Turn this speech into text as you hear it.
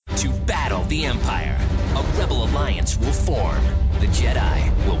battle the Empire. A rebel alliance will form. The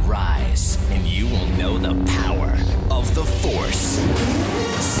Jedi will rise, and you will know the power of the Force.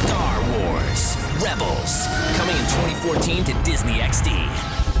 Star Wars Rebels, coming in 2014 to Disney XD.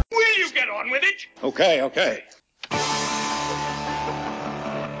 Will you get on with it? Okay.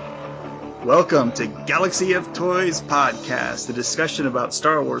 Welcome to Galaxy of Toys Podcast, a discussion about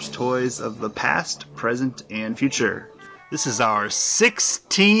Star Wars toys of the past, present, and future. This is our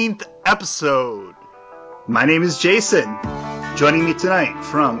 16th episode. My name is Jason. Joining me tonight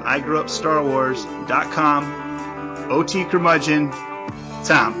from iGrewUpStarWars.com, OT Curmudgeon,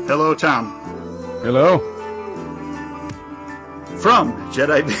 Tom. Hello, Tom. Hello. From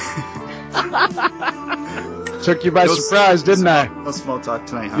Jedi... Took you by surprise, didn't I? No small talk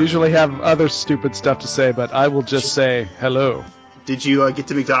tonight, huh? Usually have other stupid stuff to say, but I will just say hello. Did you get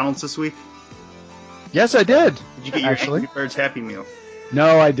to McDonald's this week? Yes, I did. Did you get your Angry Birds Happy Meal?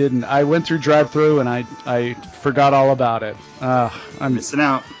 No, I didn't. I went through drive-thru and I forgot all about it. I'm missing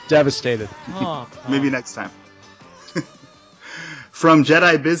out. Devastated. Maybe next time. From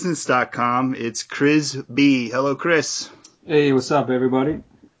JediBusiness.com, it's Chris B. Hello, Chris. Hey, what's up, everybody?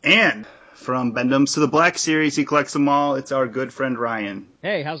 And from Bendums to the Black series, he collects them all. It's our good friend Ryan.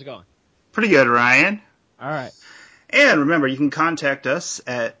 Hey, how's it going? Pretty good, Ryan. All right. And remember, you can contact us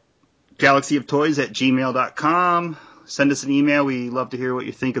at galaxyoftoys@gmail.com. Send us an email. We love to hear what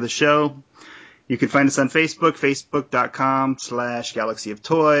you think of the show. You can find us on Facebook,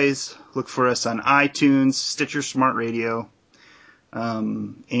 facebook.com/galaxyoftoys. Look for us on iTunes, Stitcher Smart Radio,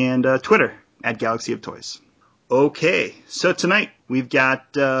 and Twitter at Galaxy of Toys. Okay, so tonight we've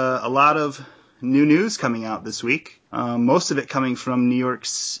got a lot of new news coming out this week. Most of it coming from New York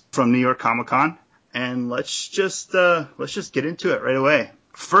Comic-Con, and let's just get into it right away.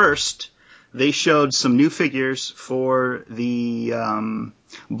 First, they showed some new figures for the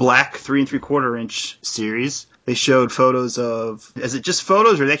Black 3 3/4 inch series. They showed photos of. Is it just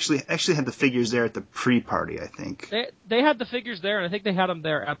photos, or they actually had the figures there at the pre-party? I think they had the figures there, and I think they had them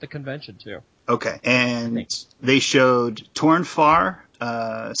there at the convention too. Okay, and they showed Torn Far,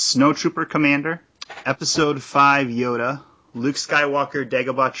 Snowtrooper Commander, Episode 5 Yoda, Luke Skywalker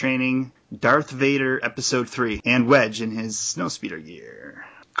Dagobah Training, Darth Vader Episode 3, and Wedge in his Snowspeeder gear.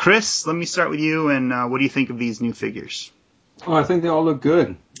 Chris, let me start with you, and what do you think of these new figures? Oh, I think they all look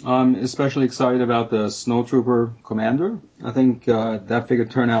good. I'm especially excited about the Snowtrooper Commander. I think that figure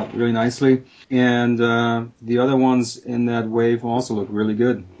turned out really nicely, and the other ones in that wave also look really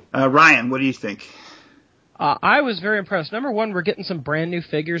good. Ryan, what do you think? I was very impressed. Number one, we're getting some brand new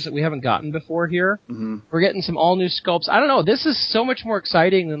figures that we haven't gotten before here. Mm-hmm. We're getting some all new sculpts. I don't know. This is so much more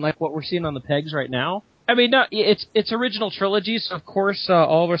exciting than like what we're seeing on the pegs right now. I mean, no, it's original trilogy, so of course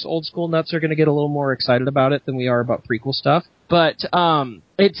all of us old school nuts are going to get a little more excited about it than we are about prequel stuff. But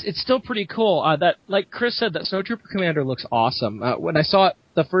it's still pretty cool. That, like Chris said, that Snowtrooper Commander looks awesome. When I saw it,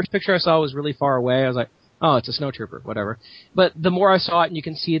 the first picture I saw was really far away. I was like, oh, it's a Snowtrooper, whatever. But the more I saw it, and you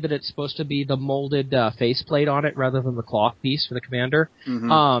can see that it's supposed to be the molded faceplate on it rather than the cloth piece for the Commander.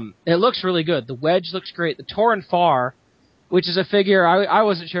 Mm-hmm. It looks really good. The Wedge looks great. The Torn Far, which is a figure I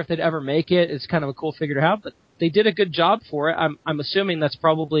wasn't sure if they'd ever make it. It's kind of a cool figure to have, but they did a good job for it. I'm assuming that's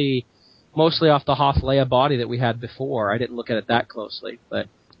probably mostly off the Hoth Leia body that we had before. I didn't look at it that closely, but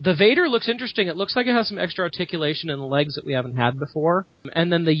the Vader looks interesting. It looks like it has some extra articulation in the legs that we haven't had before.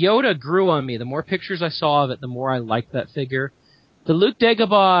 And then the Yoda grew on me. The more pictures I saw of it, the more I liked that figure. The Luke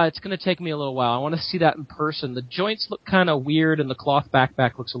Dagobah, it's going to take me a little while. I want to see that in person. The joints look kind of weird, and the cloth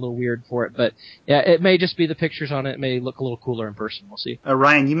backpack looks a little weird for it. But yeah, it may just be the pictures on it. It may look a little cooler in person. We'll see.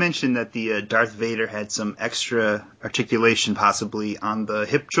 Ryan, you mentioned that the Darth Vader had some extra articulation possibly on the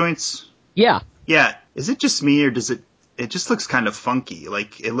hip joints. Yeah. Yeah. Is it just me, or does it just looks kind of funky?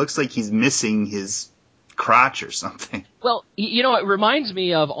 Like, it looks like he's missing his crotch or something. Well, you know, it reminds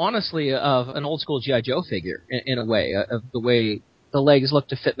me of, honestly, of an old school G.I. Joe figure in a way, of the way the legs look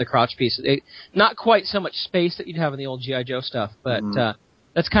to fit in the crotch piece. Not quite so much space that you'd have in the old G.I. Joe stuff, but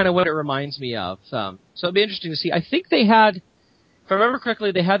that's kind of what it reminds me of. So it'd be interesting to see. I think they had, if I remember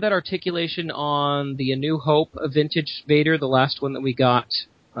correctly, they had that articulation on the A New Hope vintage Vader, the last one that we got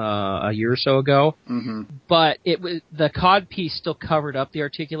a year or so ago. Mm-hmm. But the cod piece still covered up the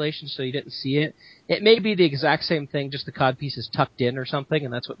articulation, so you didn't see it. It may be the exact same thing, just the cod piece is tucked in or something,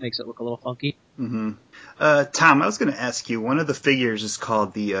 and that's what makes it look a little funky. Mm-hmm. Tom, I was going to ask you, one of the figures is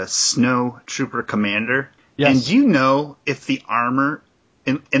called the Snow Trooper Commander. Yes. And do you know if the armor,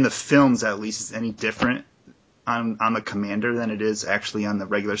 in the films at least, is any different on the Commander than it is actually on the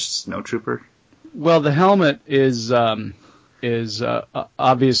regular Snow Trooper? Well, the helmet is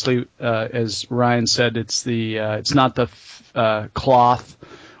obviously, as Ryan said, it's not the cloth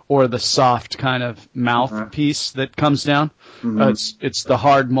or the soft kind of mouthpiece that comes down. It's the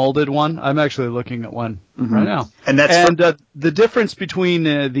hard molded one. I'm actually looking at one right now. And that's the difference between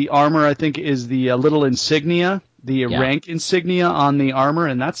the armor, I think, is the little insignia, the rank insignia on the armor,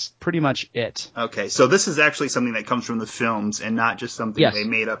 and that's pretty much it. Okay, so this is actually something that comes from the films and not just something they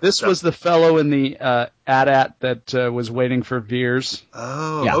made up. This was the fellow in the AT-AT that was waiting for Veers.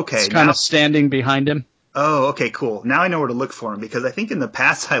 Oh, okay. It's kind of standing behind him. Oh, okay, cool. Now I know where to look for him, because I think in the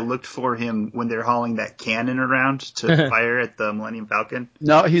past I looked for him when they're hauling that cannon around to fire at the Millennium Falcon.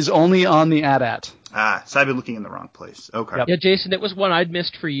 No, he's only on the AT-AT. So I've been looking in the wrong place. Okay. Yep. Yeah, Jason, it was one I'd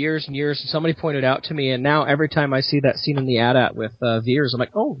missed for years and years, and somebody pointed out to me, and now every time I see that scene in the AT-AT with Veers, I'm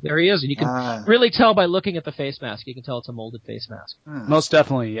like, oh, there he is. And you can really tell by looking at the face mask. You can tell it's a molded face mask. Most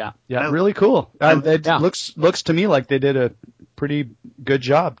definitely, yeah. Really cool. It looks to me like they did a pretty good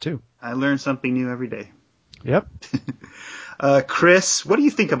job, too. I learn something new every day. Yep. Chris, what do you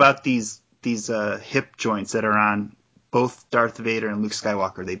think about these hip joints that are on both Darth Vader and Luke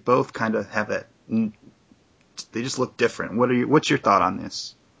Skywalker? They both kind of have that. They just look different. What's your thought on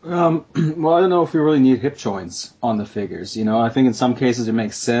this? Well, I don't know if we really need hip joints on the figures. I think in some cases it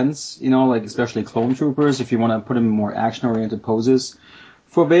makes sense. Like especially clone troopers, if you want to put them in more action-oriented poses.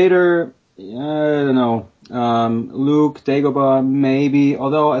 For Vader, I don't know. Luke, Dagobah, maybe.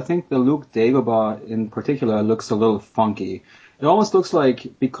 Although I think the Luke Dagobah in particular looks a little funky. It almost looks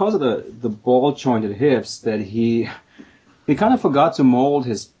like, because of the ball-jointed hips, that he kind of forgot to mold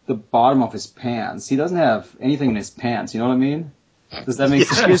the bottom of his pants. He doesn't have anything in his pants. You know what I mean? Does that make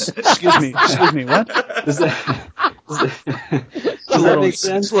sense? Excuse me. What? Does that make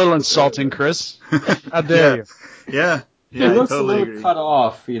sense? It's a little insulting, Chris. How dare you? Yeah. It looks totally a little agree. cut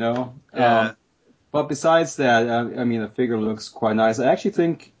off, Yeah. But besides that, the figure looks quite nice. I actually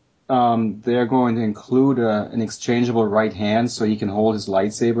think they're going to include an exchangeable right hand so he can hold his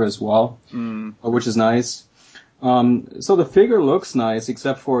lightsaber as well, which is nice. So the figure looks nice,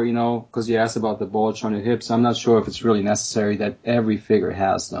 except for, because you asked about the ball-jointed hips. I'm not sure if it's really necessary that every figure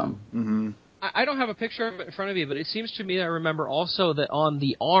has them. Mm-hmm. I don't have a picture of it in front of me, but it seems to me I remember also that on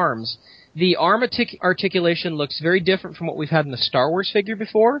the arms, the arm articulation looks very different from what we've had in the Star Wars figure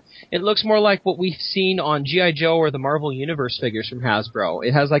before. It looks more like what we've seen on G.I. Joe or the Marvel Universe figures from Hasbro.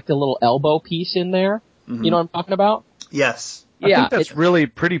 It has like the little elbow piece in there. Mm-hmm. You know what I'm talking about? Yes. I think that's really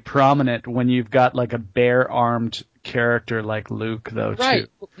pretty prominent when you've got like a bare-armed character like Luke, though, right.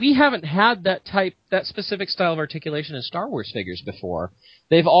 too. We haven't had that specific style of articulation in Star Wars figures before.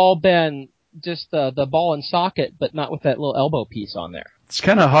 They've all been just the ball and socket, but not with that little elbow piece on there. It's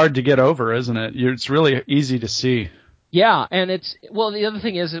kind of hard to get over, isn't it? It's really easy to see. Yeah, and the other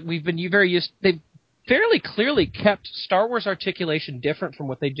thing is that we've been they've fairly clearly kept Star Wars articulation different from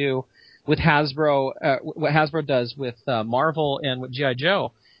what they do with Hasbro, what Hasbro does with Marvel and with G.I.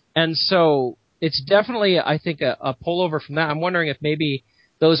 Joe. And so it's definitely, I think, a pullover from that. I'm wondering if maybe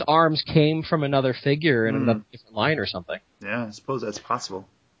those arms came from another figure in another different line or something. Yeah, I suppose that's possible.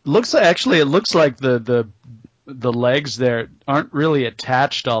 It looks like the legs there aren't really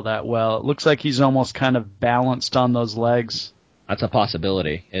attached all that well. It looks like he's almost kind of balanced on those legs. That's a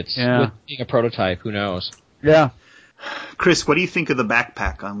possibility. With being a prototype, who knows? Yeah. Chris, what do you think of the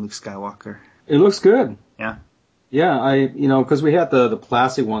backpack on Luke Skywalker? It looks good. Yeah. Yeah, because we had the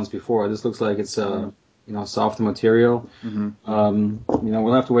plastic ones before. This looks like it's softer material. Mm-hmm.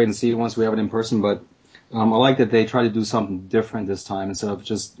 We'll have to wait and see once we have it in person, but I like that they try to do something different this time instead of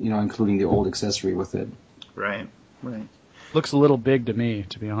just, including the old accessory with it. Right. Looks a little big to me,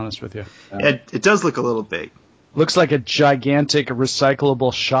 to be honest with you. Yeah, it does look a little big. Looks like a gigantic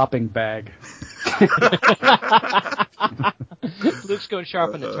recyclable shopping bag. Luke's going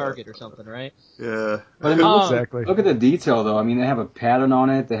shopping at Target or something, right? Yeah. But exactly. Look at the detail, though. They have a pattern on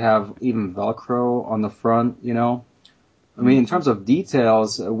it. They have even Velcro on the front, in terms of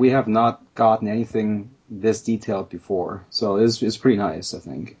details, we have not gotten anything this detailed before. So it's pretty nice, I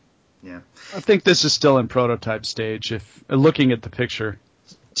think. Yeah. I think this is still in prototype stage, if looking at the picture.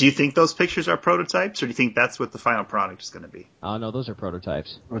 Do you think those pictures are prototypes, or do you think that's what the final product is going to be? Oh, no, those are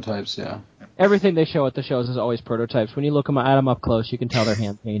prototypes. Prototypes, yeah. Everything they show at the shows is always prototypes. When you look at them up close, you can tell they're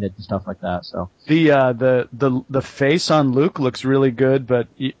hand-painted and stuff like that. So the face on Luke looks really good, but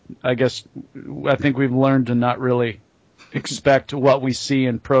I think we've learned to not really expect what we see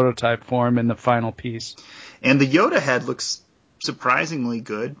in prototype form in the final piece. And the Yoda head looks surprisingly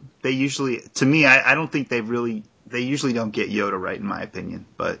good. They usually, to me, I don't think they usually don't get Yoda right, in my opinion,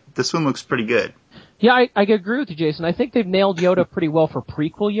 but this one looks pretty good. Yeah, I agree with you, Jason. I think they've nailed Yoda pretty well for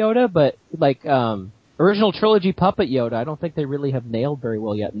prequel Yoda, but original trilogy puppet Yoda, I don't think they really have nailed very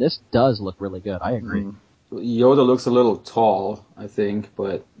well yet, and this does look really good. I agree. Yoda looks a little tall, I think,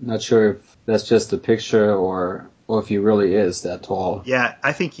 but not sure if that's just a picture or if he really is that tall. Yeah,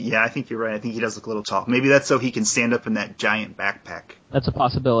 I think you're right. I think he does look a little tall. Maybe that's so he can stand up in that giant backpack. That's a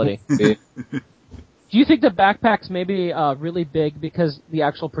possibility. Do you think the backpack's maybe really big because the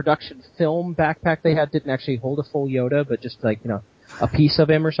actual production film backpack they had didn't actually hold a full Yoda, but just like, a piece of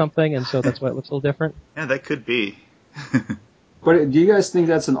him or something, and so that's why it looks a little different? Yeah, that could be. But do you guys think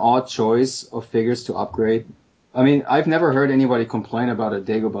that's an odd choice of figures to upgrade? I mean, I've never heard anybody complain about a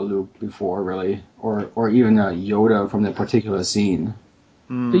Dagobah Luke before, really, or even a Yoda from that particular scene.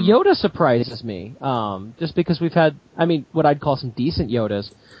 The Yoda surprises me, just because we've had, what I'd call some decent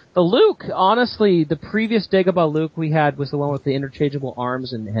Yodas. The Luke, honestly, the previous Dagobah Luke we had was the one with the interchangeable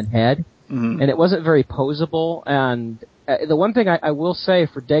arms and head, and it wasn't very posable, and the one thing I will say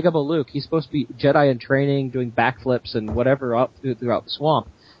for Dagobah Luke, he's supposed to be Jedi in training, doing backflips and whatever up throughout the swamp.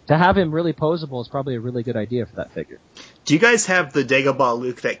 To have him really posable is probably a really good idea for that figure. Do you guys have the Dagobah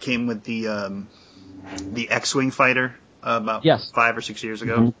Luke that came with the X-Wing fighter about 5 or 6 years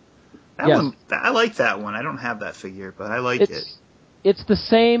ago? Mm-hmm. That one, I like that one. I don't have that figure, but I like it. It's the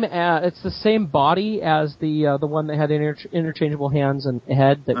same body as the one that had interchangeable hands and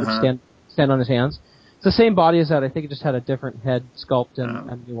head that would stand on his hands. It's the same body as that. I think it just had a different head sculpt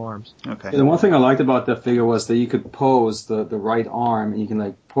and new arms. Okay. Yeah, the one thing I liked about that figure was that you could pose the right arm, and you can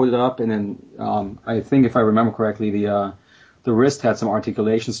like put it up, and then I think if I remember correctly, the wrist had some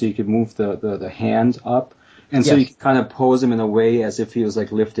articulation, so you could move the hand up, and so you could kind of pose him in a way as if he was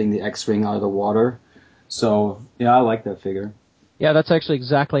like lifting the X-wing out of the water. So yeah, I like that figure. Yeah, that's actually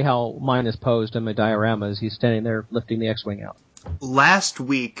exactly how mine is posed in my dioramas. He's standing there lifting the X-wing out. Last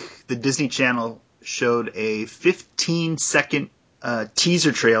week, the Disney Channel showed a 15-second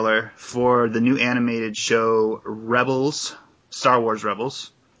teaser trailer for the new animated show Rebels, Star Wars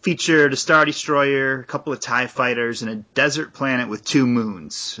Rebels. Featured a Star Destroyer, a couple of TIE fighters, and a desert planet with 2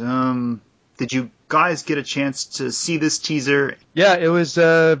 moons. Did you guys get a chance to see this teaser? Yeah, it was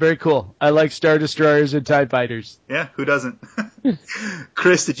very cool. I like Star Destroyers and TIE fighters. Yeah, who doesn't?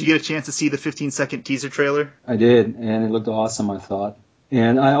 Chris, did you get a chance to see the 15-second teaser trailer? I did, and it looked awesome, I thought.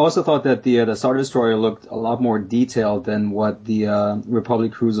 And I also thought that the Star Destroyer looked a lot more detailed than what the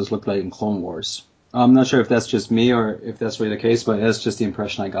Republic cruisers looked like in Clone Wars. I'm not sure if that's just me or if that's really the case, but that's just the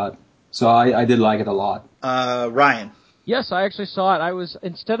impression I got. So I did like it a lot. Ryan. Yes, I actually saw it. I was,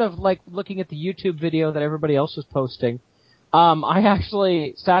 instead of like looking at the YouTube video that everybody else was posting, I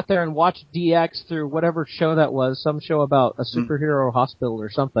actually sat there and watched DX through whatever show that was, some show about a superhero hospital or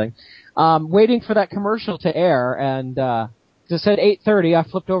something, waiting for that commercial to air, and it said 8:30. I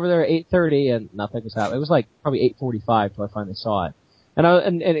flipped over there at 8:30, and nothing was happening. It was like probably 8:45 till I finally saw it.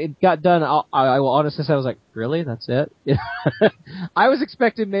 And it got done. I will honestly say, I was like, really? That's it? I was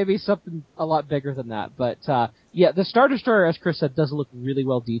expecting maybe something a lot bigger than that. But, yeah, the Star Destroyer, as Chris said, does look really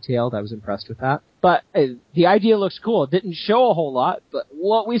well detailed. I was impressed with that. But the idea looks cool. It didn't show a whole lot, but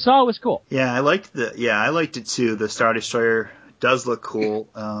what we saw was cool. Yeah, I liked it too. The Star Destroyer does look cool,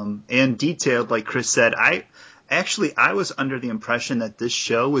 and detailed, like Chris said. I was under the impression that this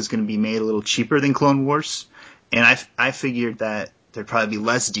show was going to be made a little cheaper than Clone Wars, and I figured that there'd probably be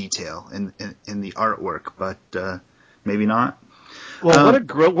less detail in the artwork, but maybe not. Well,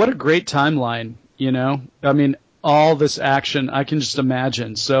 what a great timeline, you know? I mean, all this action, I can just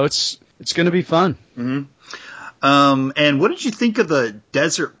imagine. So it's going to be fun. Mm-hmm. And what did you think of the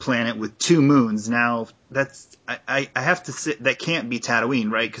desert planet with 2 moons? Now, I have to say, that can't be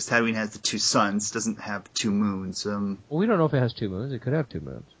Tatooine, right? Because Tatooine has the 2 suns, doesn't have 2 moons. Well, we don't know if it has 2 moons. It could have 2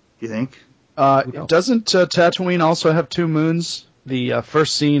 moons. Do you think? Doesn't Tatooine also have 2 moons? The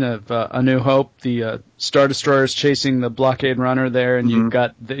first scene of A New Hope, the Star Destroyers chasing the blockade runner there, and you've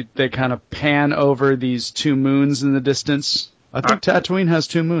got they kind of pan over these 2 moons in the distance. I think Tatooine has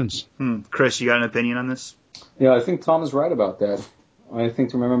 2 moons. Chris, you got an opinion on this? Yeah, I think Tom is right about that. I think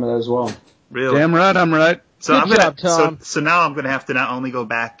to remember that as well. Really? Damn right, I'm right. So Good job, Tom. So now I'm gonna have to not only go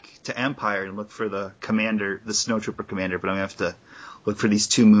back to Empire and look for the commander, the snowtrooper commander, but I'm gonna have to look for these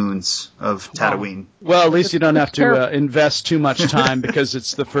 2 moons of Tatooine. Well, at least you don't have to invest too much time because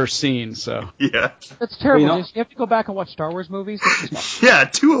it's the first scene. So yeah, that's terrible. Well, you have to go back and watch Star Wars movies. Yeah,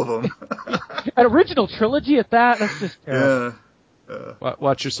 2 of them. An original trilogy at that. That's just terrible.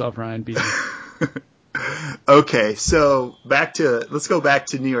 Watch yourself, Ryan. Beat me. Okay, so let's go back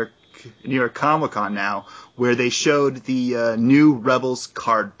to New York Comic-Con now, where they showed the new Rebels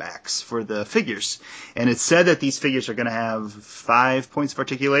card backs for the figures. And it said that these figures are going to have 5 points of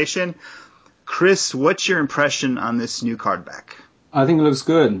articulation. Chris, what's your impression on this new card back? I think it looks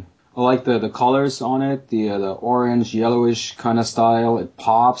good. I like the colors on it, the orange, yellowish kind of style. It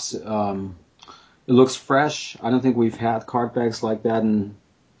pops. It It looks fresh. I don't think we've had card backs like that in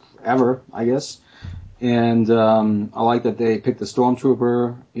ever, I guess. And I like that they picked the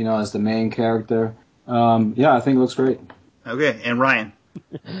Stormtrooper, as the main character. I think it looks great. Okay, and Ryan.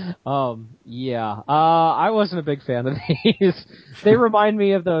 I wasn't a big fan of these. They remind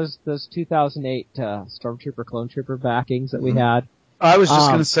me of those 2008 Stormtrooper Clone Trooper backings that we had. I was just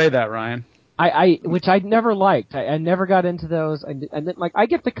going to say that, Ryan. Which I never liked. I never got into those. I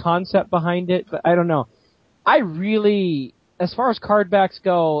get the concept behind it, but I don't know. I really, as far as card backs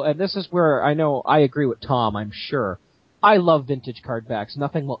go, and this is where I know I agree with Tom, I'm sure. I love vintage card backs.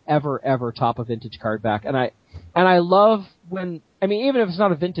 Nothing will ever top a vintage card back. And I love when, even if it's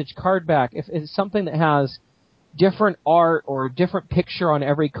not a vintage card back, if it's something that has different art or a different picture on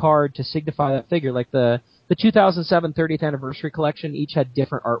every card to signify that figure, like the 2007 30th anniversary collection each had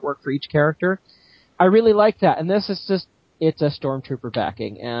different artwork for each character. I really like that. And this is just, it's a Stormtrooper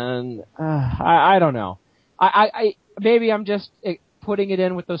backing. And, I don't know. Maybe I'm just putting it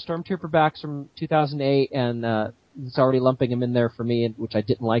in with those Stormtrooper backs from 2008 and, it's already lumping them in there for me, which I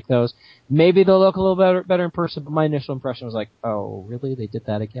didn't like those. Maybe they'll look a little better in person, but my initial impression was like, oh, really? They did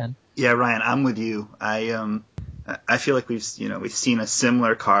that again? Yeah, Ryan, I'm with you. I feel like we've seen a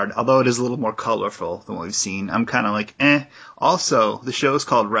similar card, although it is a little more colorful than what we've seen. I'm kind of like, eh. Also, the show's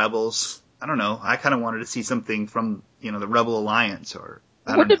called Rebels. I don't know. I kind of wanted to see something from, the Rebel Alliance or.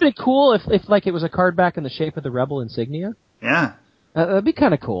 Wouldn't it be cool if it was a card back in the shape of the Rebel insignia? Yeah. That'd be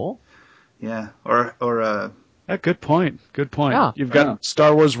kind of cool. Yeah. Or good point. Good point. Yeah. You've got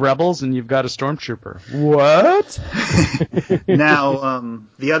Star Wars Rebels and you've got a Stormtrooper. What? Now,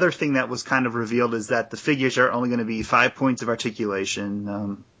 the other thing that was kind of revealed is that the figures are only going to be 5 points of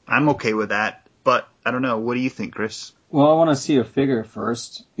articulation. I'm okay with that, but I don't know. What do you think, Chris? Well, I want to see a figure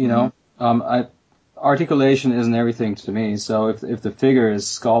first. Articulation isn't everything to me. So if the figure is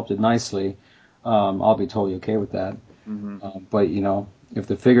sculpted nicely, I'll be totally okay with that. Mm-hmm. But if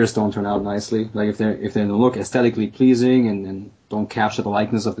the figures don't turn out nicely, like if they look aesthetically pleasing and don't capture the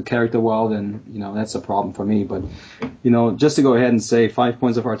likeness of the character well, then that's a problem for me. But just to go ahead and say 5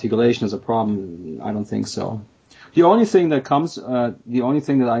 points of articulation is a problem, I don't think so. The only thing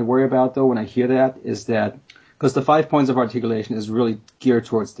that I worry about though when I hear that is that because the 5 points of articulation is really geared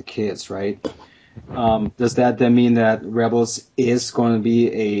towards the kids, right? Does that then mean that Rebels is going to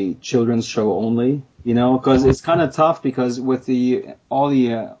be a children's show only? Because it's kind of tough because with all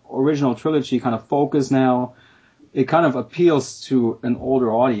the original trilogy kind of focus now, it kind of appeals to an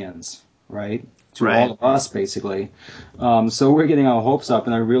older audience, right? To all of us, basically. So we're getting our hopes up,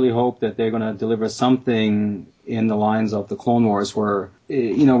 and I really hope that they're going to deliver something in the lines of the Clone Wars where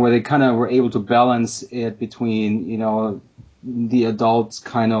they kind of were able to balance it between, the adults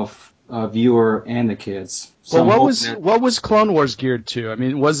kind of viewer and the kids. So what was Clone Wars geared to?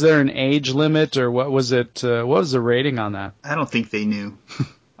 Was there an age limit or what was it? What was the rating on that? I don't think they knew.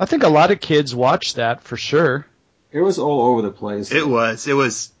 I think a lot of kids watched that for sure. It was all over the place. It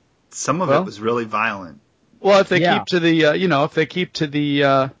was. Some of it was really violent. Well, if they keep to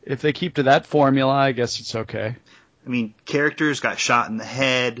the, if they keep to that formula, I guess it's okay. Characters got shot in the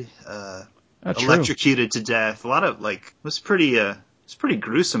head, electrocuted to death. A lot of it was pretty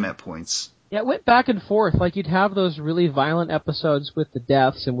gruesome at points. Yeah, it went back and forth. Like, you'd have those really violent episodes with the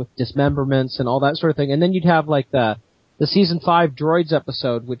deaths and with dismemberments and all that sort of thing. And then you'd have, the Season 5 Droids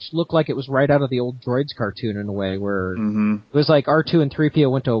episode, which looked like it was right out of the old Droids cartoon in a way, where it was like R2 and 3PO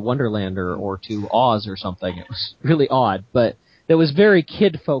went to a Wonderland or to Oz or something. It was really odd, but it was very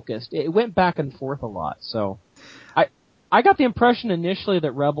kid-focused. It went back and forth a lot. So I got the impression initially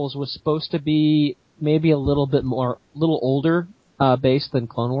that Rebels was supposed to be maybe a little older based than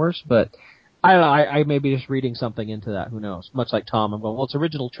Clone Wars, but I don't know, I may be just reading something into that, who knows. Much like Tom, I'm going, well, it's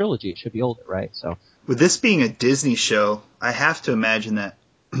original trilogy, it should be older, right? So with this being a Disney show, I have to imagine that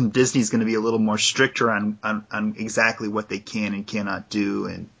Disney's going to be a little more stricter on exactly what they can and cannot do.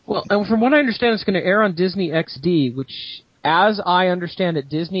 And from what I understand, it's going to air on Disney XD, which, as I understand it,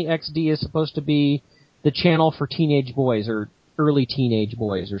 Disney XD is supposed to be the channel for teenage boys or early teenage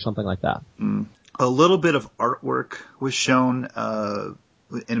boys or something like that. A little bit of artwork was shown, an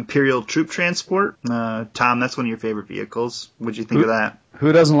Imperial troop transport. Tom, that's one of your favorite vehicles. What'd you think of that?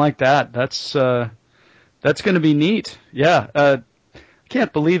 Who doesn't like that? That's going to be neat. Yeah. I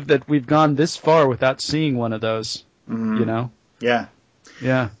can't believe that we've gone this far without seeing one of those. Yeah.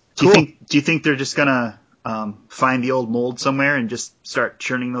 Yeah. Do you think they're just gonna find the old mold somewhere and just start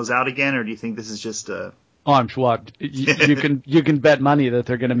churning those out again, or do you think this is just a? Oh, I'm sure you can bet money that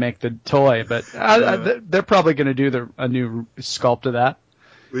they're going to make the toy, but they're probably going to do a new sculpt of that.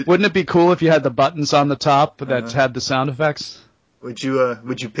 Wouldn't it be cool if you had the buttons on the top that had the sound effects? Would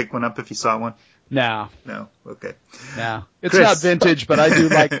you pick one up if you saw one? No. Okay. No. It's Chris. not vintage, but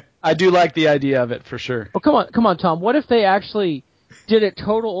I do like the idea of it for sure. Oh, come on, Tom. What if they actually did it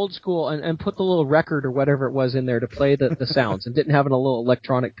total old school and put the little record or whatever it was in there to play the sounds and didn't have a little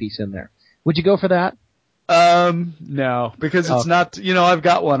electronic piece in there? Would you go for that? No, because it's not, I've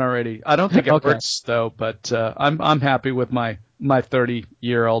got one already. I don't think it Okay. works though, but I'm happy with my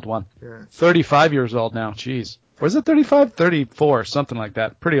 30-year-old one. Yeah. 35 years old now, jeez. Or is it 35? 34, something like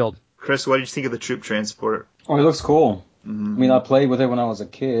that. Pretty old. Chris, what did you think of the troop transport? Oh, it looks cool. Mm-hmm. I mean, I played with it when I was a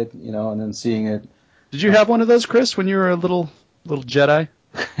kid, and then seeing it. Did you have one of those, Chris, when you were a little Jedi?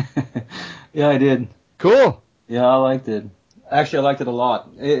 Yeah, I did. Cool. Yeah, I liked it. Actually, I liked it a lot.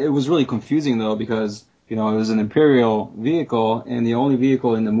 It was really confusing, though, because, it was an Imperial vehicle, and the only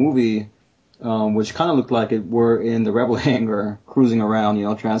vehicle in the movie, which kind of looked like it, were in the Rebel hangar, cruising around,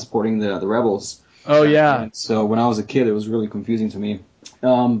 transporting the Rebels. Oh, yeah. And so when I was a kid, it was really confusing to me.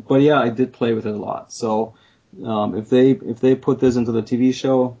 But yeah, I did play with it a lot. So if they put this into the TV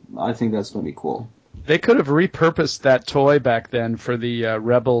show, I think that's going to be cool. They could have repurposed that toy back then for the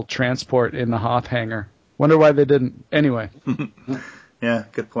Rebel transport in the Hoth hangar. Wonder why they didn't. Anyway. Yeah,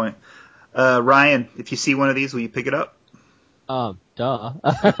 good point. Ryan, if you see one of these, will you pick it up? Duh.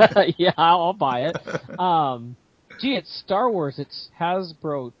 Yeah, I'll buy it. Gee, it's Star Wars. It's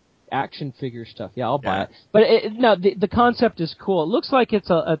Hasbro action figure stuff. Yeah, I'll buy it. But the concept is cool. It looks like it's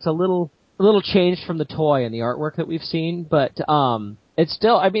a little changed from the toy and the artwork that we've seen, but it's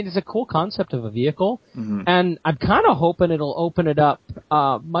still, it's a cool concept of a vehicle, and I'm kind of hoping it'll open it up,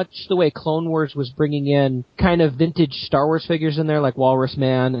 much the way Clone Wars was bringing in kind of vintage Star Wars figures in there, like Walrus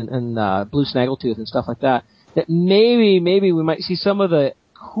Man and Blue Snaggletooth and stuff like that. That maybe we might see some of the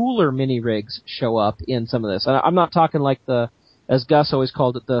cooler mini rigs show up in some of this. And I'm not talking like as Gus always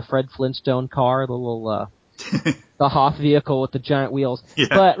called it, the Fred Flintstone car, the little the Hoth vehicle with the giant wheels. Yeah.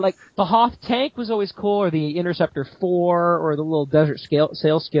 But like the Hoth tank was always cool, or the Interceptor 4, or the little desert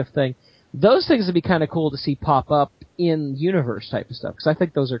sail skiff thing. Those things would be kind of cool to see pop up in universe type of stuff, because I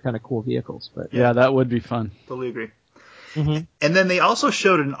think those are kind of cool vehicles. But Yeah, that would be fun. Totally agree. Mm-hmm. And then they also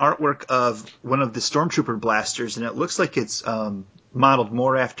showed an artwork of one of the Stormtrooper blasters, and it looks like it's modeled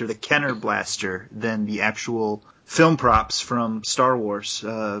more after the Kenner blaster than the actual film props from Star Wars.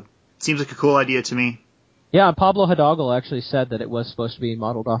 Seems like a cool idea to me. Yeah, Pablo Hidalgo actually said that it was supposed to be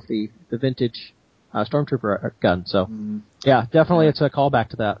modeled off the vintage Stormtrooper gun. So, yeah, definitely it's a callback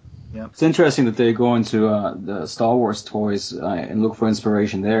to that. Yeah. It's interesting that they go into the Star Wars toys and look for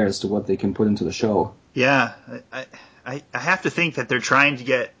inspiration there as to what they can put into the show. Yeah, I have to think that they're trying to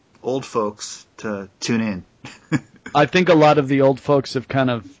get old folks to tune in. I think a lot of the old folks have kind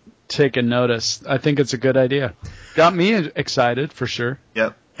of taken notice. I think it's a good idea. Got me excited, for sure.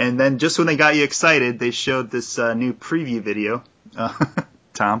 Yep. And then just when they got you excited, they showed this new preview video.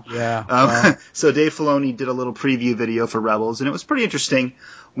 Tom. Yeah. So Dave Filoni did a little preview video for Rebels, and it was pretty interesting.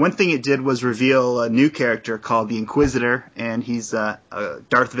 One thing it did was reveal a new character called the Inquisitor, and he's a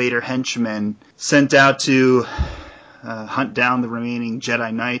Darth Vader henchman sent out to hunt down the remaining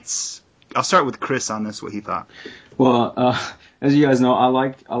Jedi Knights. I'll start with Chris on this, what he thought. Well, as you guys know, I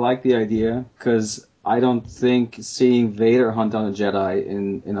like the idea, because I don't think seeing Vader hunt down a Jedi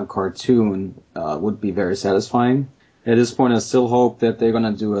in a cartoon would be very satisfying. At this point, I still hope that they're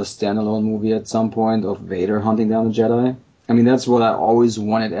going to do a standalone movie at some point of Vader hunting down a Jedi. I mean, that's what I always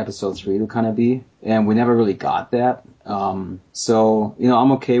wanted Episode 3 to kind of be, and we never really got that. So,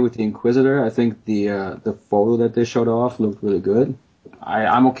 I'm okay with the Inquisitor. I think the photo that they showed off looked really good.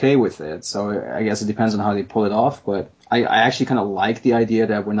 I'm okay with it, so I guess it depends on how they pull it off, but I actually kind of like the idea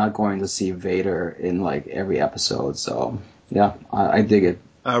that we're not going to see Vader in, like, every episode, so, yeah, I dig it.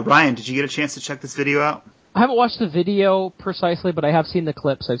 Ryan, did you get a chance to check this video out? I haven't watched the video precisely, but I have seen the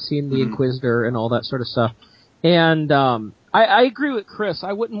clips. I've seen the Inquisitor and all that sort of stuff. And I agree with Chris.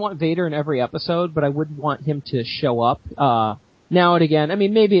 I wouldn't want Vader in every episode, but I would want him to show up now and again. I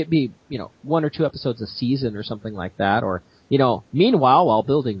mean, maybe it'd be, 1 or 2 episodes a season or something like that. Or, meanwhile, while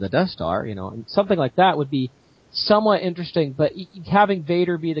building the Death Star, and something like that would be somewhat interesting. But having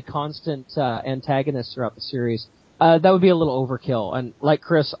Vader be the constant antagonist throughout the series, that would be a little overkill. And like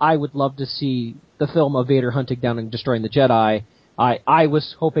Chris, I would love to see the film of Vader hunting down and destroying the Jedi. I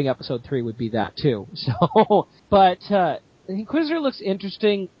was hoping Episode 3 would be that too. So, but the Inquisitor looks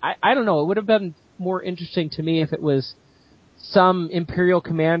interesting. I don't know. It would have been more interesting to me if it was some Imperial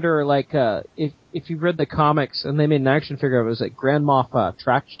commander, like if you read the comics and they made an action figure of it, was like Grand Moff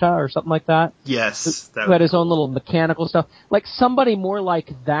Trakta or something like that. Yes. Who had his own little mechanical stuff. Like somebody more like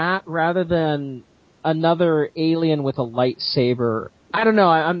that rather than another alien with a lightsaber. I don't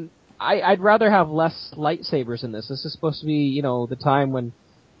know. I'd rather have less lightsabers in this. This is supposed to be, the time when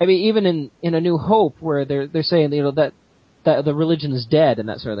I mean, even in A New Hope, where they're saying, you know, that the religion is dead and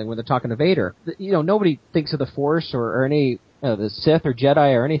that sort of thing, when they're talking to Vader, you know, nobody thinks of the Force or any, the Sith or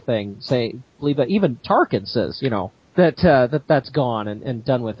Jedi or anything believe that. Even Tarkin says, you know, that's gone and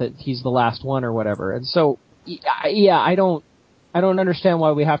done with it. He's the last one or whatever. And so, yeah, I don't understand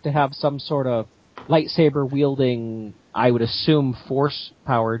why we have to have some sort of lightsaber wielding, I would assume, Force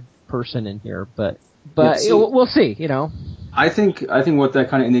powered person in here, but we'll see, you know. I think what that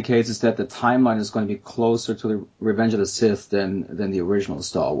kind of indicates is that the timeline is going to be closer to the Revenge of the Sith than the original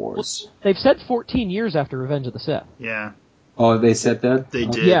Star Wars. Well, they've said 14 years after Revenge of the Sith. Yeah. Oh, they said that? They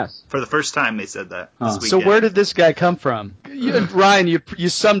did. Yes. For the first time, they said that this weekend. So where did this guy come from? Ryan, you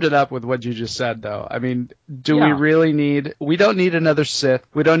summed it up with what you just said, though. I mean, we really need... We don't need another Sith.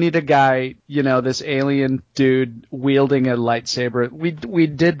 We don't need a guy, you know, this alien dude wielding a lightsaber. We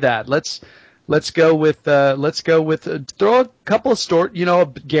did that. Let's go with throw a couple of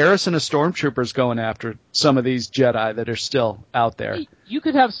a garrison of stormtroopers going after some of these Jedi that are still out there. You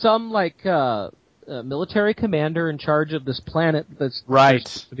could have some military commander in charge of this planet that's right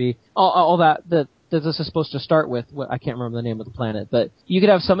to be all that this is supposed to start with. I can't remember the name of the planet, but you could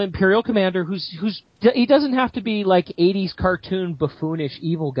have some Imperial commander who's he doesn't have to be like 80s cartoon buffoonish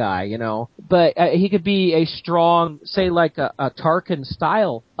evil guy, you know, but he could be a strong, say like a Tarkin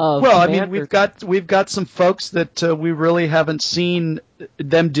style of commander. I mean, we've got some folks that we really haven't seen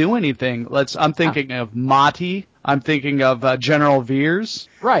them do anything. I'm thinking of Mati. I'm thinking of General Veers.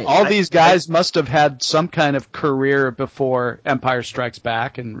 Right. All these guys must have had some kind of career before Empire Strikes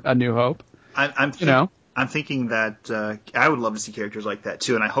Back and A New Hope. I'm thinking that I would love to see characters like that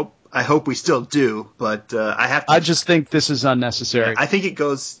too, and I hope we still do. But I just think this is unnecessary. I think it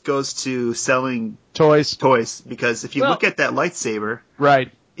goes to selling toys because if you look at that lightsaber,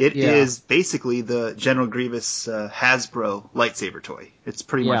 right. It is basically the General Grievous Hasbro lightsaber toy. It's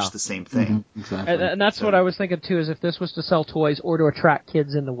pretty much the same thing. Mm-hmm. Exactly. And that's what I was thinking too, is if this was to sell toys or to attract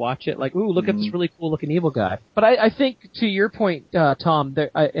kids in to watch it, like, ooh, look at this really cool looking evil guy. But I think, to your point, Tom,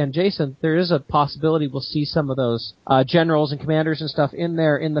 and Jason, there is a possibility we'll see some of those generals and commanders and stuff in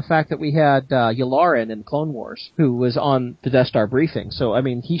there, in the fact that we had Yularen in Clone Wars, who was on the Death Star briefing. So, I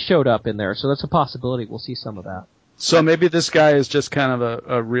mean, he showed up in there, so that's a possibility we'll see some of that. So maybe this guy is just kind of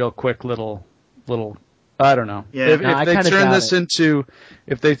a real quick little. I don't know. Yeah. If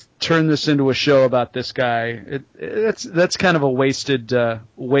they turn this into a show about this guy, that's kind of a wasted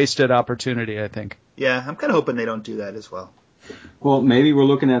opportunity, I think. Yeah, I'm kind of hoping they don't do that as well. Well, maybe we're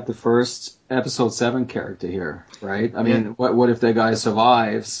looking at the first Episode 7 character here, right? I mean, what if that guy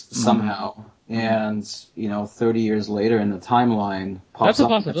survives somehow, and 30 years later in the timeline pops up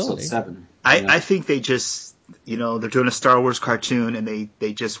in Episode 7? I think they just. They're doing a Star Wars cartoon, and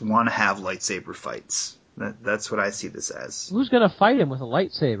they just want to have lightsaber fights. That's what I see this as. Who's going to fight him with a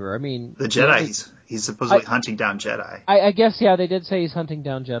lightsaber? I mean... The Jedi. He's supposedly hunting down Jedi. I guess, they did say he's hunting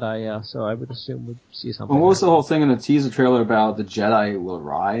down Jedi, so I would assume we'd see something. Well, what was the whole thing in the teaser trailer about the Jedi will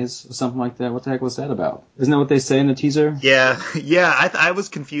rise, or something like that? What the heck was that about? Isn't that what they say in the teaser? Yeah, I was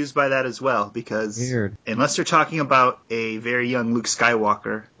confused by that as well, because unless they're talking about a very young Luke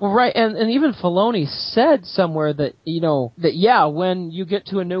Skywalker... Well, right, and even Filoni said somewhere that, when you get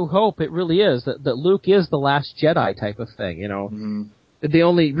to A New Hope, it really is, that Luke is the last Jedi type of thing, Mm-hmm. The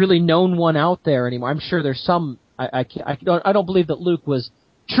only really known one out there anymore. I'm sure there's some. I don't believe that Luke was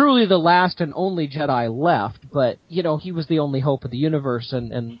truly the last and only Jedi left, but he was the only hope of the universe,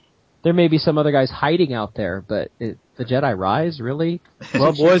 and there may be some other guys hiding out there. But the Jedi rise, really?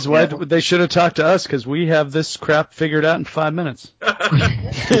 Well, boys, they should have talked to us, because we have this crap figured out in 5 minutes.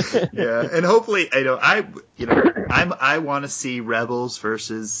 Yeah, and hopefully, I want to see Rebels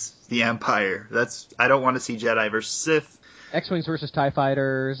versus the Empire. I don't want to see Jedi versus Sith. X-Wings versus TIE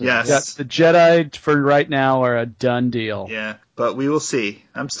Fighters. Yes. Yeah, the Jedi for right now are a done deal. Yeah, but we will see.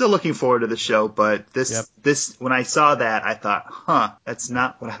 I'm still looking forward to the show, but this when I saw that, I thought, that's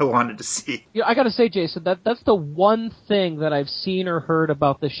not what I wanted to see. I gotta say, Jason, that's the one thing that I've seen or heard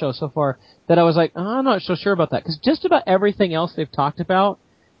about this show so far that I was like, I'm not so sure about that, because just about everything else they've talked about,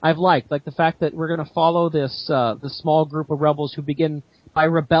 I've liked. Like the fact that we're going to follow this small group of rebels who begin by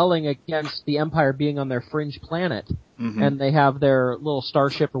rebelling against the Empire being on their fringe planet. Mm-hmm. And they have their little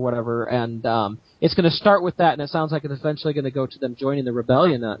starship or whatever, and it's going to start with that, and it sounds like it's eventually going to go to them joining the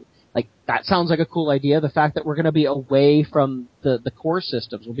rebellion. That sounds like a cool idea. The fact that we're going to be away from the core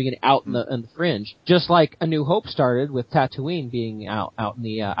systems, we're being out in the fringe, just like A New Hope started with Tatooine being out in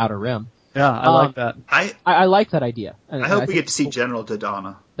the Outer Rim. Yeah, I like that. I like that idea. I hope we get to see General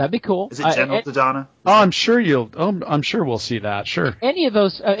Dodonna. That'd be cool. Is it General Dodonna? I'm sure I'm sure we'll see that. Sure. Any of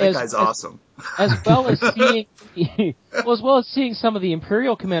those. That guy's awesome. As well as seeing some of the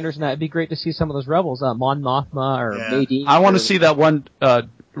Imperial commanders, and that, it'd be great to see some of those rebels, Mon Mothma or Madine. I want to see that one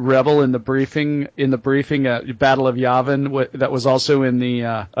rebel in the briefing at Battle of Yavin that was also in the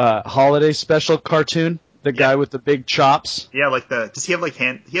holiday special cartoon. The guy with the big chops. Yeah, does he have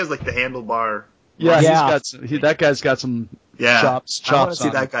he has like the handlebar. Yeah, that guy's got some chops. I want to see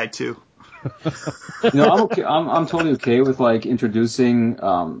that guy too. I'm okay. I'm totally okay with like introducing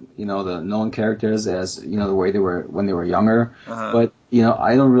the known characters as the way they were when they were younger. But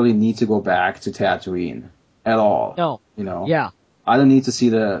I don't really need to go back to Tatooine at all. No. Yeah. I don't need to see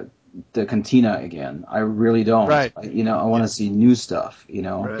the cantina again. I really don't. Right. I want to see new stuff.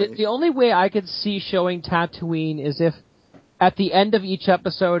 Right. The only way I could see showing Tatooine is if at the end of each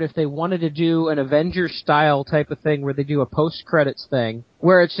episode, if they wanted to do an Avengers style type of thing where they do a post credits thing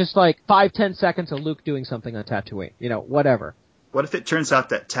where it's just like 5-10 seconds of Luke doing something on Tatooine. Whatever. What if it turns out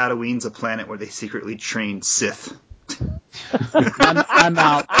that Tatooine's a planet where they secretly train Sith? I'm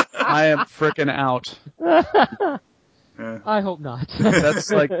out. I am frickin' out. I hope not.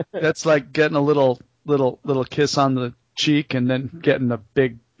 That's like getting a little kiss on the cheek and then getting a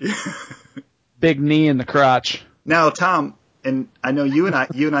big knee in the crotch. Now, Tom, and I know you and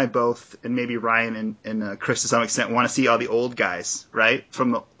I both, and maybe Ryan and Chris to some extent, want to see all the old guys, right? From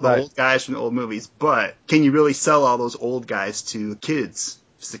the old guys from the old movies. But can you really sell all those old guys to kids?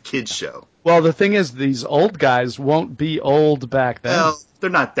 It's a kids show. Well, the thing is, these old guys won't be old back then. Well, they're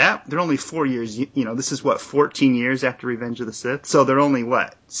not that. They're only 4 years. This is 14 years after Revenge of the Sith. So they're only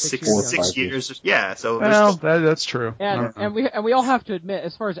six years. Yeah. So that's true. And we all have to admit,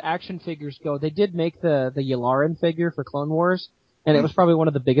 as far as action figures go, they did make the Yularen figure for Clone Wars, and it was probably one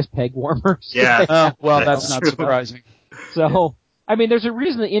of the biggest peg warmers. Yeah. Well, that's not surprising. So. I mean, there's a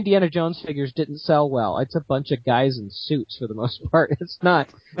reason the Indiana Jones figures didn't sell well. It's a bunch of guys in suits for the most part. It's not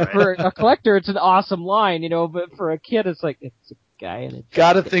for a collector. It's an awesome line, but for a kid, it's like it's a guy in a.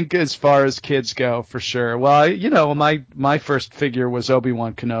 Gotta think as far as kids go for sure. Well, my first figure was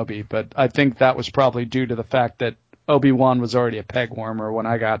Obi-Wan Kenobi, but I think that was probably due to the fact that Obi-Wan was already a peg warmer when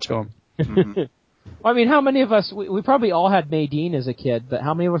I got to him. Mm-hmm. Well, I mean, how many of us, we probably all had Madine as a kid, but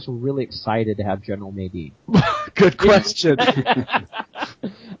how many of us were really excited to have General Madine? Good question.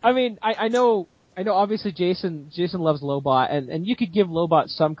 I mean, I know obviously Jason loves Lobot, and you could give Lobot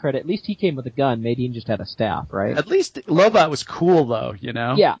some credit. At least he came with a gun. Madine just had a staff, right? At least Lobot was cool, though,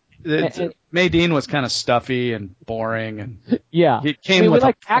 Yeah. Madine was kind of stuffy and boring, and yeah, he came with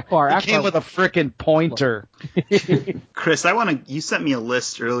Akbar. He came with a frickin' pointer. Chris, you sent me a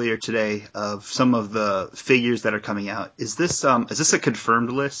list earlier today of some of the figures that are coming out. Is this a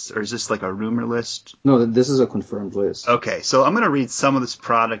confirmed list or is this like a rumor list? No, this is a confirmed list. Okay, so I'm going to read some of this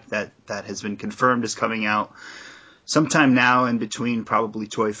product that has been confirmed is coming out sometime now in between probably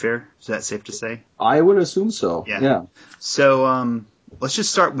Toy Fair. Is that safe to say? I would assume so. Yeah. So let's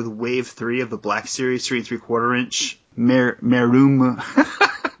just start with Wave 3 of the Black Series 3 3/4 inch Meru.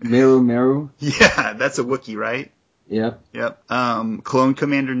 Meru. Yeah, that's a Wookiee, right? Yep. Clone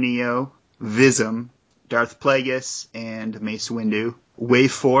Commander Neo, Vism, Darth Plagueis, and Mace Windu.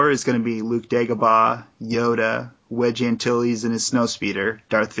 Wave 4 is going to be Luke Dagobah, Yoda, Wedge Antilles and his Snowspeeder,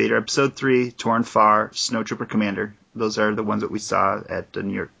 Darth Vader Episode 3, Torn Far, Snowtrooper Commander. Those are the ones that we saw at the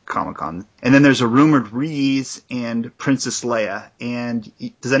New York Comic Con. And then there's a rumored Reese and Princess Leia. And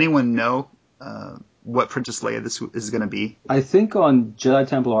does anyone know what Princess Leia this is going to be? I think on Jedi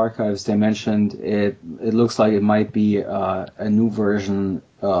Temple Archives they mentioned it looks like it might be a new version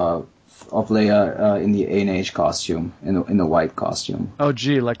of Leia in the A&H costume, in the white costume. Oh,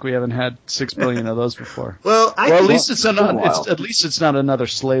 gee, like we haven't had 6 billion of those before. Well, at least it's not another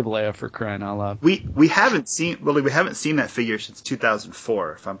slave Leia, for crying out loud. We haven't seen that figure since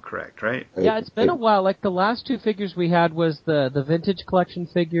 2004, if I'm correct, right? Yeah, it's been a while. Like the last two figures we had was the vintage collection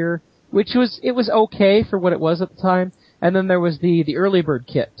figure, which was okay for what it was at the time. And then there was the early bird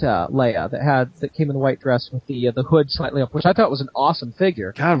kit Leia that came in the white dress with the hood slightly up, which I thought was an awesome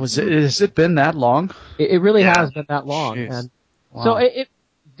figure. God, has it been that long? It really has been that long. Jeez. And wow. So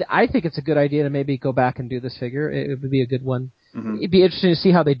I think it's a good idea to maybe go back and do this figure. It would be a good one. Mm-hmm. It'd be interesting to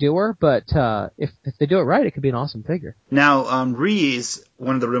see how they do her, but if they do it right, it could be an awesome figure. Now, Reese,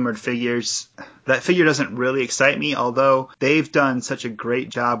 one of the rumored figures, that figure doesn't really excite me, although they've done such a great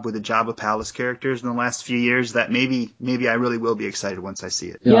job with the Jabba Palace characters in the last few years that maybe I really will be excited once I see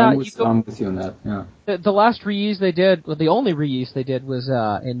it. Yeah, I'm with you on that. Yeah. The last reuse they did, well, the only reuse they did was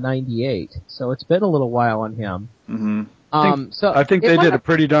in '98, so it's been a little while on him. Mm-hmm. I think they did a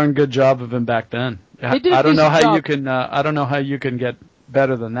pretty darn good job of him back then. They did I don't know how job. you can. I don't know how you can get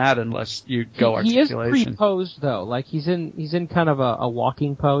better than that unless you go articulation. He is pre-posed though, like he's in kind of a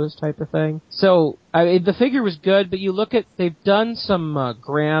walking pose type of thing. So the figure was good, but you look at they've done some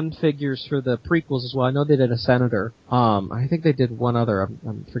grand figures for the prequels as well. I know they did a Senator. I think they did one other.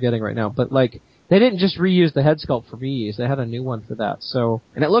 I'm forgetting right now, but like they didn't just reuse the head sculpt for reuse. They had a new one for that. So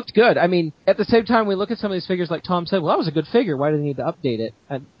and it looked good. I mean, at the same time, we look at some of these figures like Tom said. Well, that was a good figure. Why do they need to update it?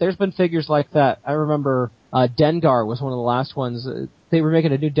 And there's been figures like that. I remember Dengar was one of the last ones. They were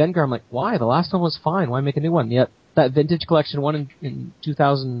making a new Dengar. I'm like, why? The last one was fine. Why make a new one? Yet that Vintage Collection one in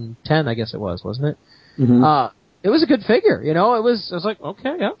 2010, I guess it was, wasn't it? Mm-hmm. It was a good figure. You know, I was like,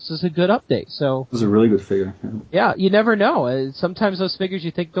 okay, yeah, this is a good update. So it was a really good figure. Yeah, you never know. Sometimes those figures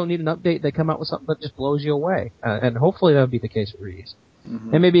you think don't need an update, they come out with something that just blows you away. And hopefully that would be the case with Reese.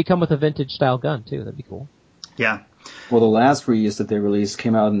 Mm-hmm. And maybe come with a vintage style gun too. That'd be cool. Yeah. Well, the last reuse that they released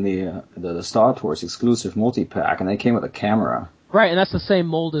came out in the Star Tours exclusive multi-pack, and they came with a camera. Right, and that's the same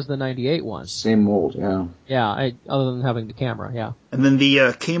mold as the 98 one. Same mold, yeah. Yeah, other than having the camera, yeah. And then the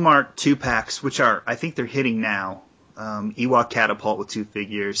Kmart 2-packs, which I think they're hitting now. Ewok Catapult with 2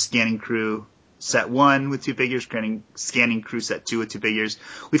 figures, Scanning Crew Set 1 with 2 figures, Scanning Crew Set 2 with 2 figures.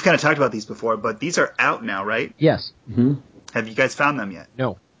 We've kind of talked about these before, but these are out now, right? Yes. Mm-hmm. Have you guys found them yet?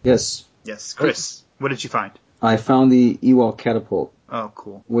 No. Yes. Yes. Chris, what did you find? I found the Ewok Catapult. Oh,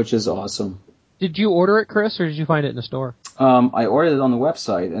 cool. Which is awesome. Did you order it, Chris, or did you find it in the store? I ordered it on the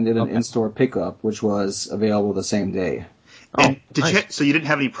website and did an in-store pickup, which was available the same day. And so you didn't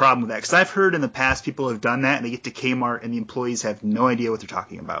have any problem with that? Because I've heard in the past people have done that, and they get to Kmart, and the employees have no idea what they're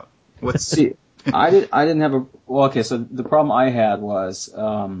talking about. See, I didn't have a... Well, okay, so the problem I had was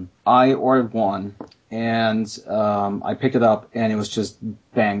I ordered one, and I picked it up, and it was just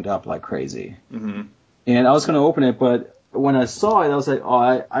banged up like crazy. Mm-hmm. And I was going to open it, but when I saw it, I was like,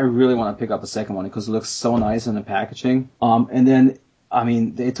 oh, I really want to pick up a second one because it looks so nice in the packaging. And then, I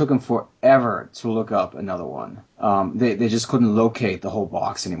mean, they took them forever to look up another one. They just couldn't locate the whole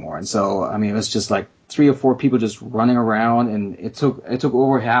box anymore. And so, I mean, it was just like 3 or 4 people just running around, and it took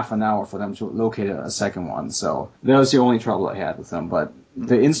over half an hour for them to locate a second one. So that was the only trouble I had with them. But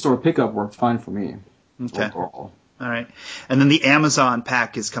the in-store pickup worked fine for me. Okay. Overall. All right. And then the Amazon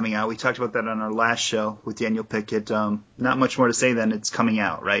pack is coming out. We talked about that on our last show with Daniel Pickett. Not much more to say than it's coming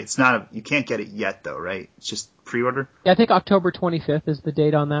out, right? It's not you can't get it yet, though, right? It's just pre-order? Yeah, I think October 25th is the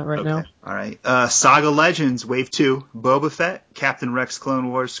date on that right now. All right. Saga Legends Wave 2, Boba Fett, Captain Rex Clone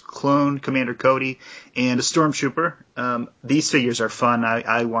Wars, Clone Commander Cody, and a Stormtrooper. These figures are fun.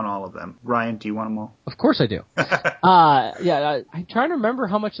 I want all of them. Ryan, do you want them all? Of course I do. I'm trying to remember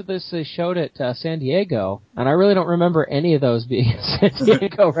how much of this they showed at San Diego, and I really don't remember any of those being at San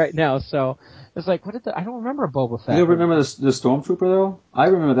Diego right now, so... It's like, I don't remember Boba Fett. You don't remember the Stormtrooper, though? I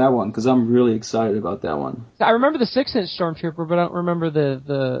remember that one, because I'm really excited about that one. I remember the 6-inch Stormtrooper, but I don't remember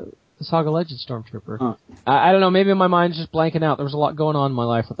the Saga Legends Stormtrooper. Huh. I don't know, maybe my mind's just blanking out. There was a lot going on in my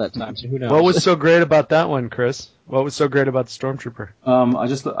life at that time, so who knows? What was so great about that one, Chris? What was so great about the Stormtrooper?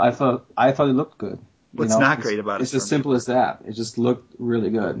 I thought it looked good. What's not great about it? It's as simple as that. It just looked really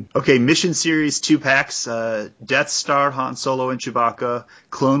good. Okay, Mission Series 2-packs, Death Star, Han Solo, and Chewbacca,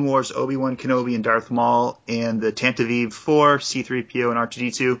 Clone Wars, Obi-Wan Kenobi, and Darth Maul, and the Tantive 4, C-3PO, and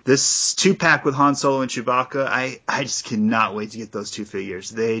R2-D2. This 2-pack with Han Solo and Chewbacca, I just cannot wait to get those 2 figures.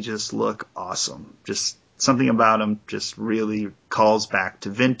 They just look awesome. Just something about them just really calls back to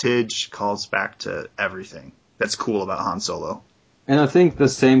vintage, calls back to everything that's cool about Han Solo. And I think the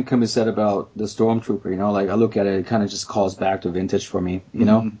same can be said about the Stormtrooper, like I look at it kind of just calls back to vintage for me,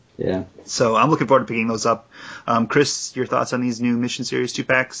 know? Mm-hmm. Yeah. So I'm looking forward to picking those up. Chris, your thoughts on these new Mission Series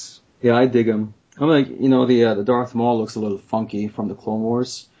 2-packs? Yeah, I dig them. I'm like, the Darth Maul looks a little funky from the Clone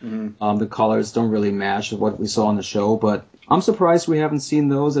Wars. Mm-hmm. The colors don't really match with what we saw on the show, but I'm surprised we haven't seen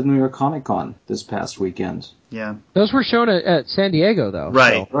those at New York Comic Con this past weekend. Yeah. Those were shown at San Diego, though.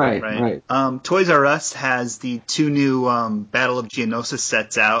 Right. So. Right. Toys R Us has the 2 new Battle of Geonosis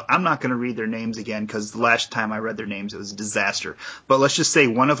sets out. I'm not going to read their names again because the last time I read their names, it was a disaster. But let's just say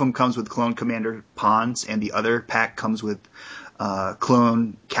one of them comes with Clone Commander Pons, and the other pack comes with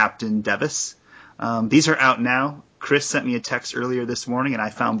Clone Captain Devis. These are out now. Chris sent me a text earlier this morning, and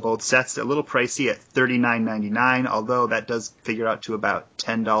I found both sets. They're a little pricey at $39.99, although that does figure out to about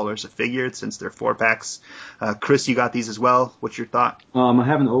 $10 a figure since they're 4-packs. Chris, you got these as well. What's your thought? I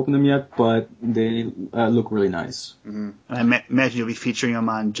haven't opened them yet, but they look really nice. Mm-hmm. And I imagine you'll be featuring them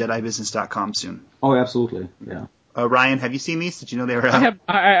on JediBusiness.com soon. Oh, absolutely, yeah. Ryan, have you seen these? Did you know they were out?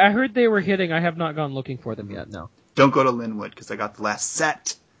 I heard they were hitting. I have not gone looking for them yet, no. Don't go to Linwood, because I got the last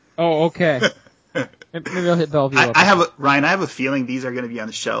set. Oh, okay. Maybe I'll hit Bellevue. Ryan, I have a feeling these are going to be on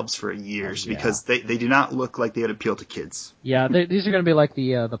the shelves for years because they do not look like they would appeal to kids. Yeah, these are going to be like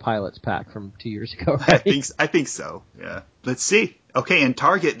the Pilots pack from 2 years ago, right? I think so. Yeah. Let's see. Okay, and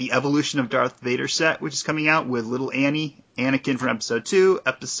Target, the Evolution of Darth Vader set, which is coming out with Little Annie, Anakin from Episode 2,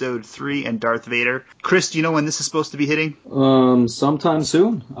 Episode 3, and Darth Vader. Chris, do you know when this is supposed to be hitting? Sometime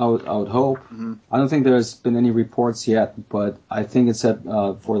soon, I would hope. Mm-hmm. I don't think there's been any reports yet, but I think it's set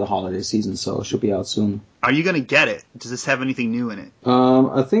for the holiday season, so it should be out soon. Are you going to get it? Does this have anything new in it?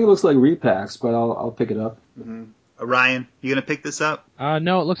 I think it looks like repacks, but I'll pick it up. Mm-hmm. Ryan, you going to pick this up?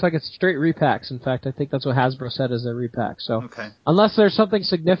 No, it looks like it's straight repacks. In fact, I think that's what Hasbro said is a repack. So, okay. Unless there's something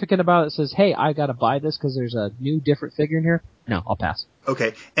significant about it that says, hey, I got to buy this because there's a new, different figure in here, no, I'll pass.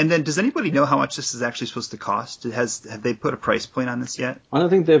 Okay. And then does anybody know how much this is actually supposed to cost? Have they put a price point on this yet? I don't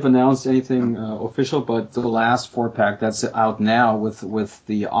think they've announced anything official, but the last 4-pack that's out now with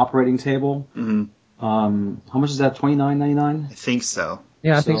the operating table, mm-hmm. How much is that, $29.99? I think so.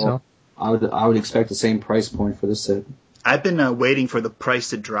 Yeah, I think so. I would expect the same price point for this set. I've been waiting for the price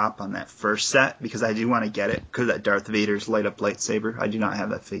to drop on that first set because I do want to get it because that Darth Vader's light up lightsaber. I do not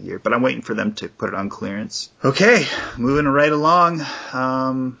have that figure, but I'm waiting for them to put it on clearance. Okay, moving right along.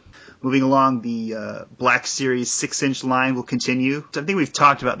 Moving along, the Black Series 6-inch line will continue. I think we've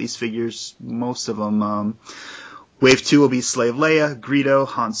talked about these figures, most of them. Wave 2 will be Slave Leia, Greedo,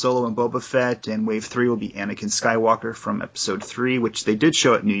 Han Solo, and Boba Fett, and Wave 3 will be Anakin Skywalker from Episode 3, which they did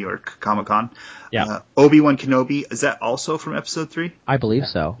show at New York Comic-Con. Yeah. Obi-Wan Kenobi, is that also from Episode 3? I believe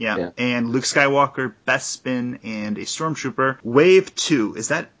so. Yeah. And Luke Skywalker, Bespin, and a Stormtrooper. Wave 2, is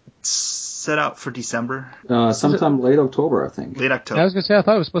that set out for December? Sometime late October, I think. Late October. I was going to say, I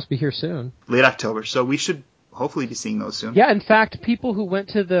thought it was supposed to be here soon. Late October, so we should hopefully be seeing those soon. Yeah, in fact, people who went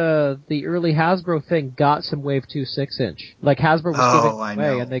to the early Hasbro thing got some Wave 2 6-inch. Like, Hasbro was giving it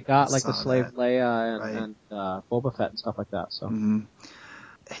away, and they got, like, the Slave Leia and Boba Fett and stuff like that, so.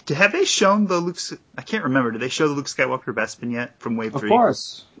 Mm-hmm. Have they shown the Luke... I can't remember. Did they show the Luke Skywalker Bespin yet from Wave 3? Of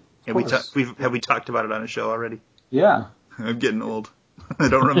course. Have we talked about it on a show already? Yeah. I'm getting old. I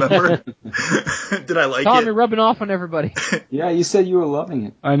don't remember. Did I like Tom, it? you're rubbing off on everybody. Yeah, you said you were loving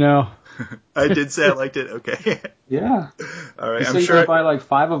it. I know. I did say I liked it. Okay. Yeah. All right. You I'm said sure. you buy like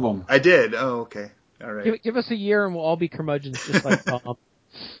 5 of them. I did. Oh, okay. All right. Give us a year and we'll all be curmudgeons just like Tom.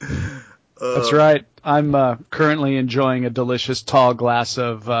 That's right. I'm currently enjoying a delicious tall glass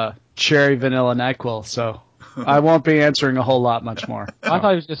of cherry vanilla NyQuil, so I won't be answering a whole lot much more. I thought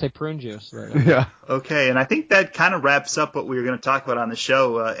he was going to say prune juice. Yeah. Okay, and I think that kind of wraps up what we were going to talk about on the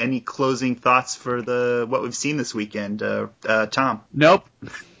show. Any closing thoughts for what we've seen this weekend, Tom? Nope.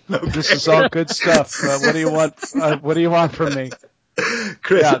 Okay. This is all good stuff. What do you want? What do you want from me?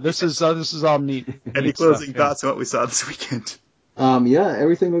 Chris, yeah, this is all neat. Any closing thoughts on what we saw this weekend? Yeah,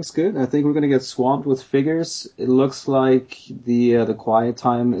 everything looks good. I think we're going to get swamped with figures. It looks like the quiet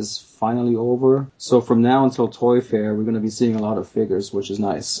time is finally over. So from now until Toy Fair, we're going to be seeing a lot of figures, which is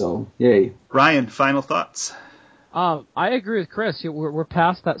nice. So, yay. Ryan, final thoughts? I agree with Chris. We're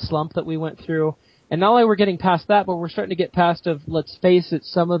past that slump that we went through. And not only we're getting past that, but we're starting to get past let's face it,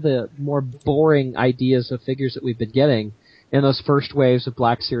 some of the more boring ideas of figures that we've been getting in those first waves of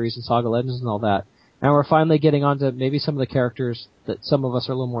Black Series and Saga Legends and all that. And we're finally getting onto maybe some of the characters that some of us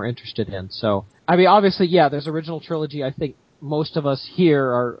are a little more interested in. So, I mean, obviously, yeah, there's original trilogy. I think most of us here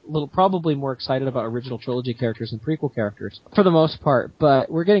are probably more excited about original trilogy characters than prequel characters, for the most part.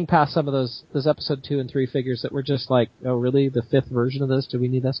 But we're getting past some of those episode 2 and 3 figures that we're just like, oh, really? The 5th version of this? Do we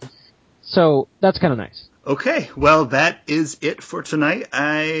need this? So, that's kind of nice. Okay, well, that is it for tonight.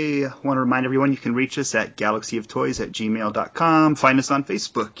 I want to remind everyone you can reach us at galaxyoftoys@gmail.com. Find us on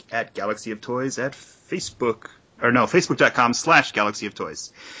Facebook at Galaxy of Toys at Facebook.com/Galaxy of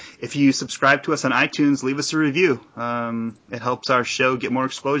Toys. If you subscribe to us on iTunes, leave us a review. It helps our show get more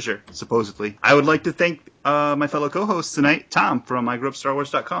exposure, supposedly. I would like to thank my fellow co-host tonight, Tom from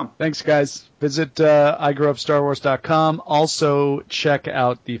igrewupstarwars.com. Thanks, guys. Visit igrewupstarwars.com. Also, check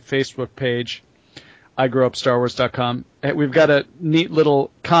out the Facebook page, igrewupstarwars.com. We've got a neat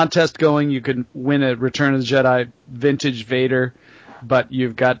little contest going. You can win a Return of the Jedi vintage Vader, but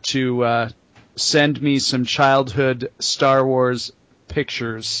you've got to send me some childhood Star Wars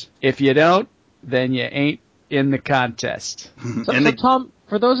pictures. If you don't, then you ain't in the contest. So Tom,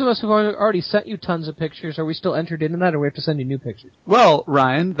 for those of us who've already sent you tons of pictures, are we still entered into that, or we have to send you new pictures? Well,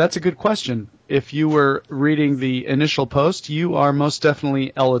 Ryan, that's a good question. If you were reading the initial post, you are most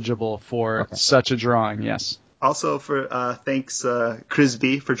definitely eligible for such a drawing, yes. Also, thanks, Chris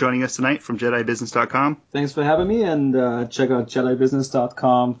B, for joining us tonight from JediBusiness.com. Thanks for having me, and check out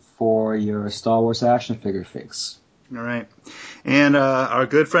JediBusiness.com for your Star Wars action figure fix. All right. And our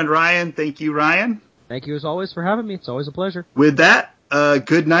good friend Ryan, thank you, Ryan. Thank you as always for having me. It's always a pleasure. With that,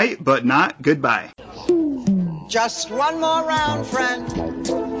 good night, but not goodbye. Just one more round, friend,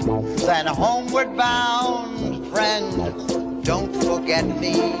 then homeward bound, friend. Don't forget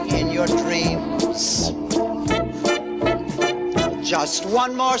me in your dreams. Just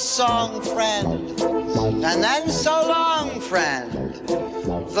one more song, friend, and then so long, friend.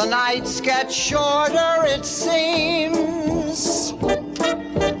 The nights get shorter, it seems.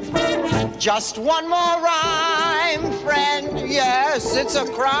 Just one more rhyme, friend. Yes, it's a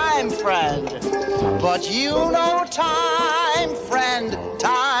crime, friend. But you know time, friend.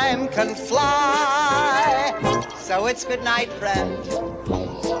 Time can fly. So it's good night, friend.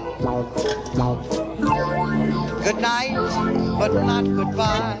 Good night, but not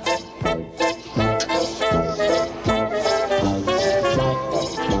goodbye.